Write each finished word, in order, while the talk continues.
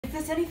If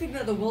there's anything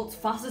that the world's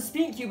fastest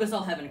speedcubers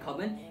all have in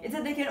common, it's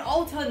that they can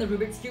all turn the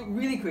Rubik's Cube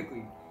really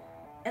quickly.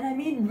 And I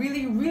mean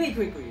really, really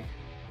quickly.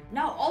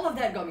 Now all of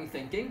that got me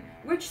thinking,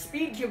 which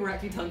speedcuber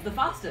actually turns the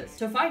fastest?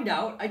 To find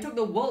out, I took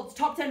the world's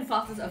top 10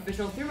 fastest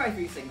official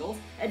 3x3 singles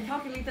and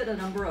calculated the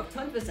number of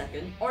turns per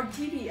second, or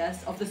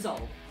TPS, of the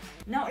solve.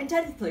 Now in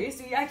 10th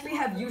place, we actually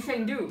have Yu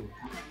Shengdu.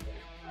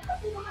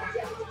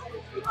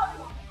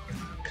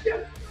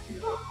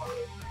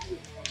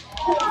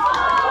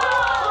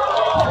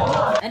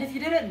 And if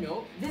you didn't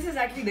know, this is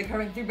actually the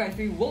current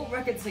 3x3 world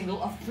record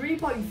single of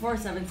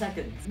 3.47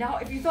 seconds. Now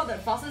if you thought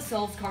that faster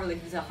solves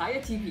correlated to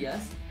higher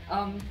TPS,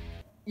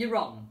 you're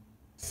wrong.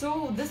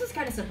 So this is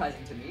kind of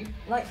surprising to me.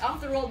 Like,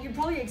 after all, you'd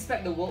probably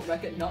expect the world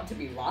record not to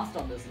be last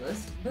on this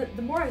list, but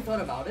the more I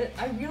thought about it,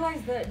 I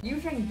realized that Yu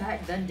Sheng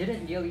back then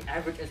didn't nearly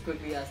average as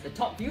quickly as the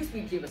top few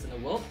speedcubers in the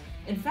world.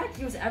 In fact,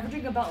 he was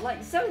averaging about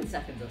like 7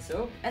 seconds or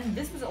so, and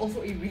this was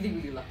also a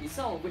really lucky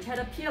solve, which had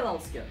a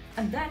PLL skip,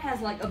 and that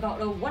has like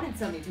about a 1 in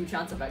 72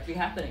 chance of actually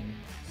happening.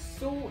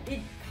 So it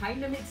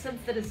kinda makes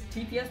sense that his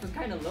TPS was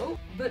kinda low,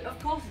 but of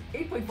course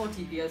 8.4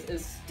 TPS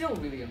is still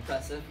really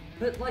impressive,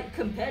 but like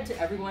compared to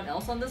everyone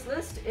else on this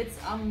list, it's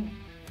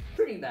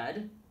pretty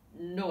bad.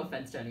 No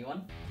offense to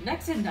anyone.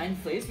 Next in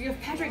 9th place, we have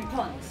Patrick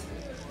Pons.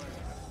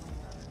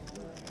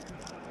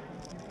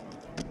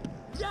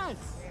 Yes!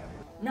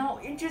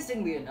 Now,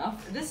 interestingly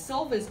enough, this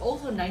solve is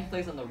also 9th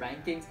place on the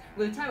rankings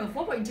with a time of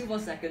 4.24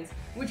 seconds,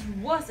 which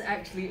was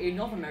actually a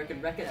North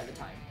American record at the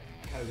time.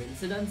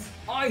 Coincidence?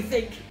 I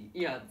think!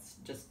 Yeah, it's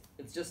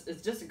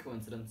just a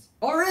coincidence.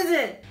 Or is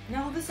it?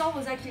 Now, this solve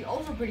was actually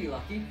also pretty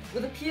lucky,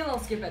 with a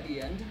PLL skip at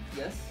the end.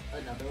 Yes,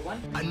 another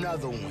one.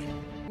 Another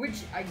one.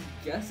 Which I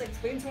guess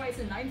explains why it's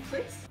in 9th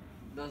place?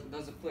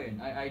 There's a plane.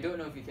 I don't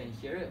know if you can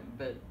hear it,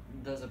 but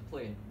there's a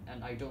plane,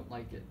 and I don't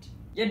like it.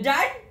 You're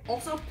done?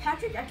 Also,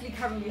 Patrick actually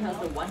currently has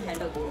the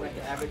one-handed world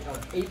record average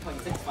of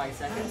 8.65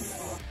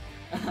 seconds.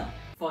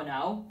 For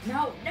now.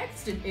 Now,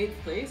 next in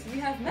 8th place, we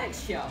have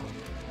Max Xiao.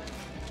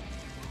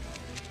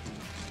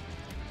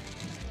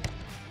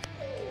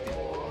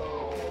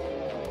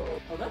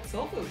 Oh, that's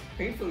also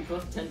painfully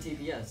close to 10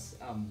 TPS.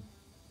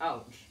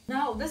 Ouch.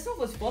 Now, this solve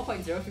was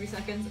 4.03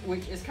 seconds,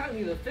 which is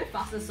currently the 5th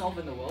fastest solve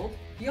in the world.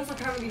 He also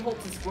currently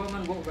holds the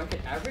Squirrelman world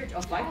record average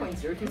of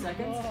 5.02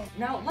 seconds.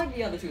 Now, like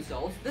the other two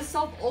solves, this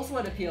solve also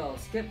had a PLL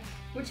skip,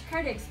 which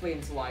kinda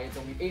explains why it's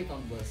only 8th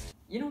on the list.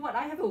 You know what,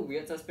 I have a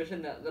weird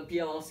suspicion that the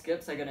PLL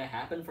skips are gonna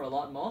happen for a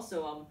lot more,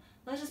 so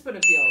let's just put a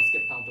PLL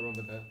skip counter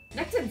over there.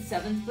 Next in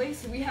 7th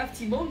place, we have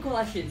Timon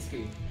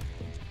Kolashinsky.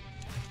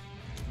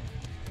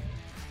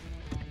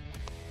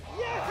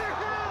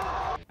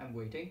 I'm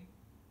waiting.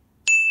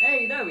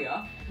 Hey, there we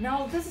are.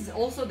 Now, this is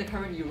also the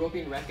current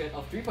European record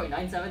of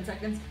 3.97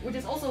 seconds, which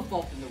is also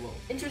 4th in the world.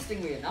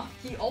 Interestingly enough,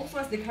 he also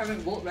has the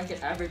current world record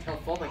average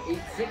of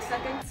 4.86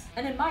 seconds,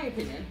 and in my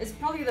opinion, is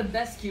probably the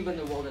best cube in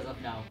the world as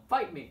of now.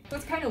 Fight me. So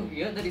it's kind of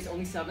weird that he's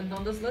only 7th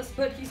on this list,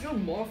 but he's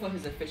known more for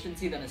his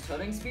efficiency than his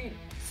turning speed,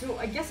 so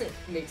I guess it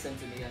makes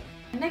sense in the end.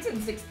 Next in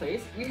 6th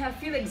place, we have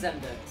Felix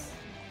Zemdex.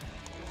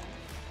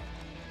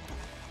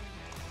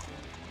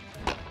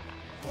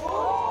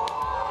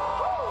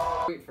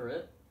 Wait for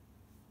it.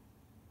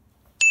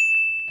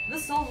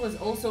 This solve was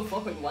also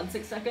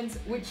 4.16 seconds,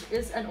 which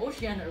is an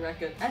Oceania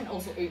record and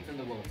also 8th in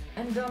the world.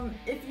 And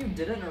if you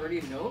didn't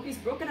already know, he's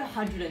broken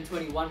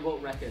 121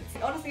 world records.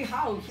 Honestly,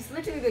 how? He's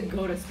literally the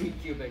GOAT of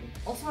speedcubing.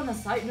 Also on a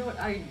side note,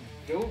 I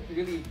don't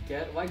really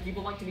get why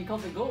people like to be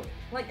called the GOAT.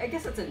 Like, I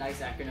guess it's a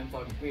nice acronym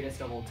for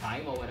greatest of all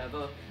time or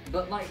whatever,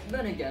 but like,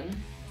 then again,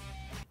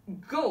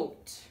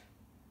 GOAT.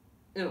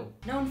 Ew.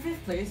 Now in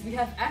 5th place, we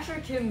have Asher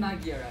Kim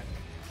Magierek.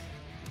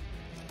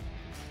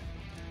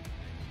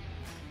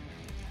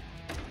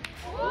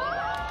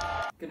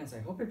 Goodness,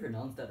 I hope I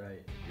pronounced that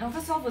right. Now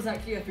this solve was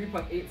actually a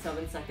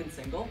 3.87 second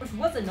single, which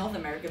was a North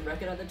American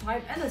record at the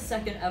time and the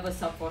 2nd ever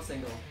sub 4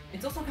 single.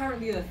 It's also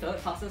currently the 3rd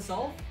fastest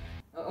solve.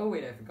 Oh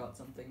wait, I forgot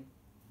something.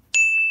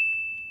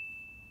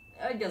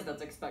 I guess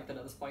that's expected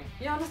at this point.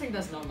 Yeah, I don't think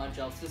there's not much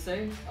else to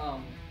say.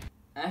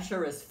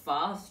 Asher is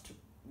fast.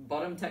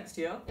 Bottom text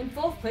here. In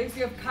 4th place,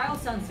 we have Kyle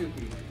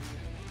Sansuki.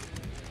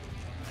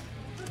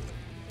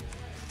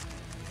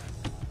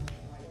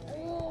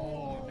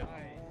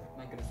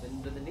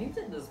 The names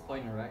at this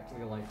point are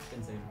actually like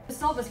insane. This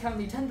solve is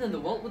currently 10th in the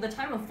world with a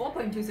time of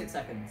 4.26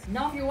 seconds.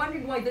 Now if you're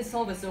wondering why this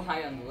solve is so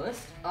high on the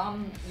list,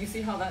 you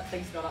see how that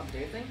thing's not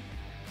updating?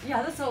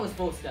 Yeah, this solve is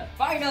full step.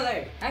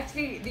 Finally!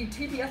 Actually, the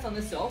TPS on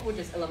this solve, which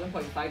is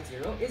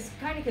 11.50, is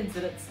kinda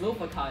considered slow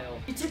for Kyle.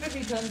 He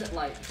typically turns at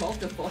like 12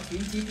 to 14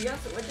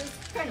 TPS, which is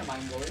kinda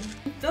mind-blowing.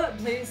 3rd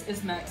place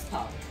is Max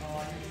Pao.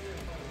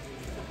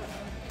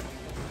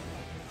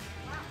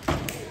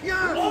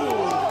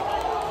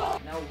 Yeah!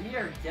 Now we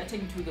are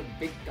getting to the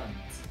big guns.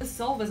 This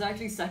solve is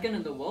actually 2nd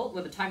in the world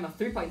with a time of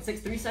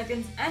 3.63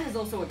 seconds and is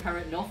also a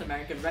current North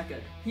American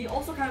record. He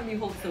also currently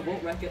holds the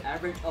world record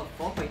average of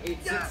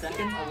 4.86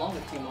 seconds along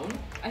with Timon.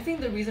 I think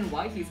the reason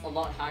why he's a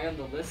lot higher on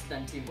the list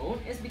than Timon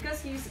is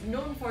because he's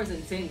known for his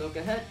insane look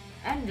ahead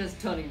and just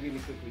turning really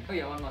quickly. Oh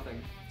yeah, one more thing.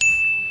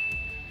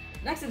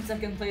 Next in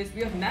second place,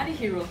 we have Maddie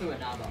Hiroto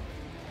Inaba.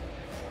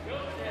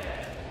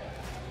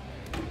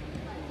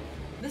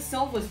 This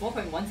solve was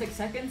 4.16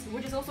 seconds,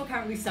 which is also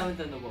currently 7th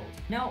in the world.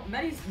 Now,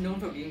 Maddie's known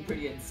for being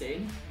pretty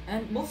insane,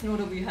 and most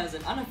notably has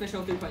an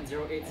unofficial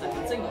 3.08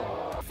 second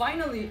single.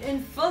 Finally,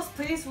 in first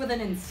place with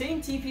an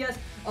insane TPS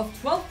of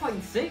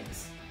 12.6,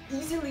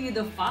 easily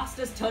the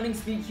fastest turning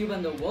speedcuber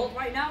in the world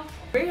right now,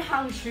 Wei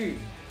Hangshu.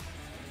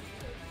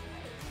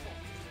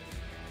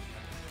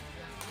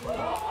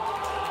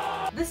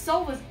 This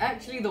solve was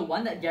actually the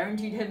one that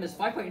guaranteed him his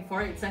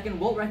 5.48 second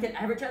world record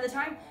average at the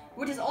time,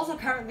 which is also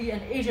currently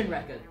an Asian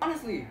record.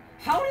 Honestly,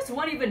 how does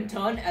one even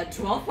turn at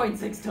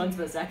 12.6 turns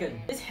per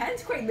second? His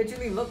hands quite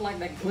literally look like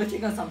they're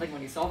glitching or something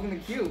when he's solving the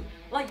cube.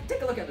 Like,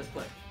 take a look at this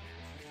clip.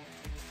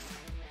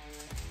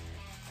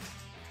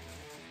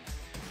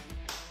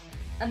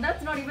 And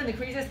that's not even the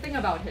craziest thing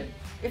about him.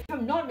 If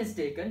I'm not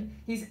mistaken,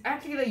 he's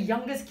actually the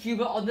youngest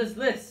cuber on this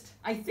list.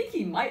 I think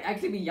he might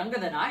actually be younger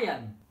than I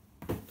am.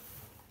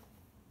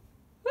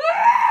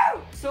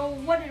 So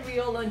what did we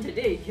all learn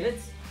today,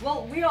 kids?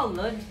 Well, we all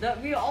learned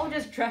that we are all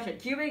just trash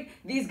at cubing,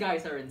 these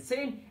guys are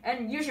insane,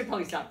 and you should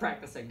probably start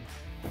practicing.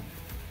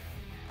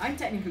 I'm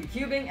technically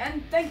cubing,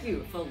 and thank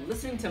you for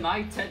listening to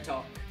my TED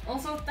Talk.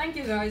 Also, thank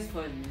you guys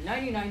for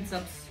 99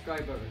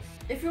 subscribers.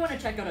 If you want to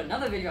check out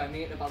another video I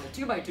made about the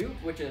 2x2,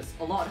 which is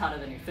a lot harder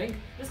than you think,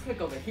 just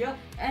click over here,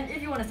 and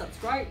if you want to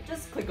subscribe,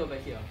 just click over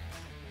here.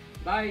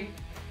 Bye!